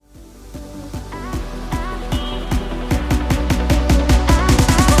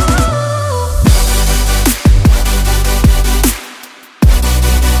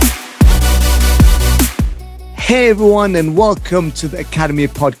Hey everyone, and welcome to the Academy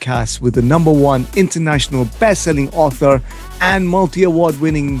podcast with the number one international best-selling author and multi-award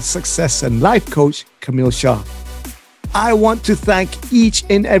winning success and life coach, Kamil Shah. I want to thank each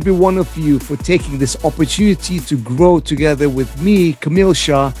and every one of you for taking this opportunity to grow together with me, Kamil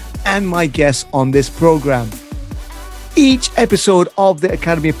Shah, and my guests on this program. Each episode of the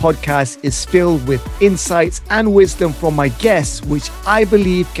Academy podcast is filled with insights and wisdom from my guests, which I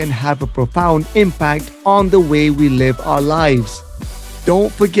believe can have a profound impact on the way we live our lives.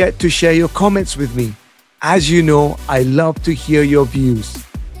 Don't forget to share your comments with me. As you know, I love to hear your views.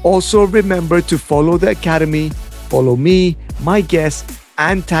 Also, remember to follow the Academy, follow me, my guests,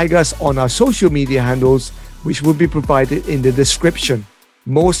 and tag us on our social media handles, which will be provided in the description.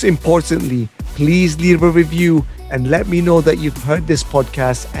 Most importantly, please leave a review and let me know that you've heard this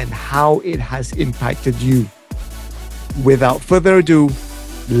podcast and how it has impacted you. Without further ado,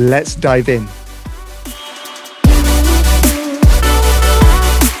 let's dive in.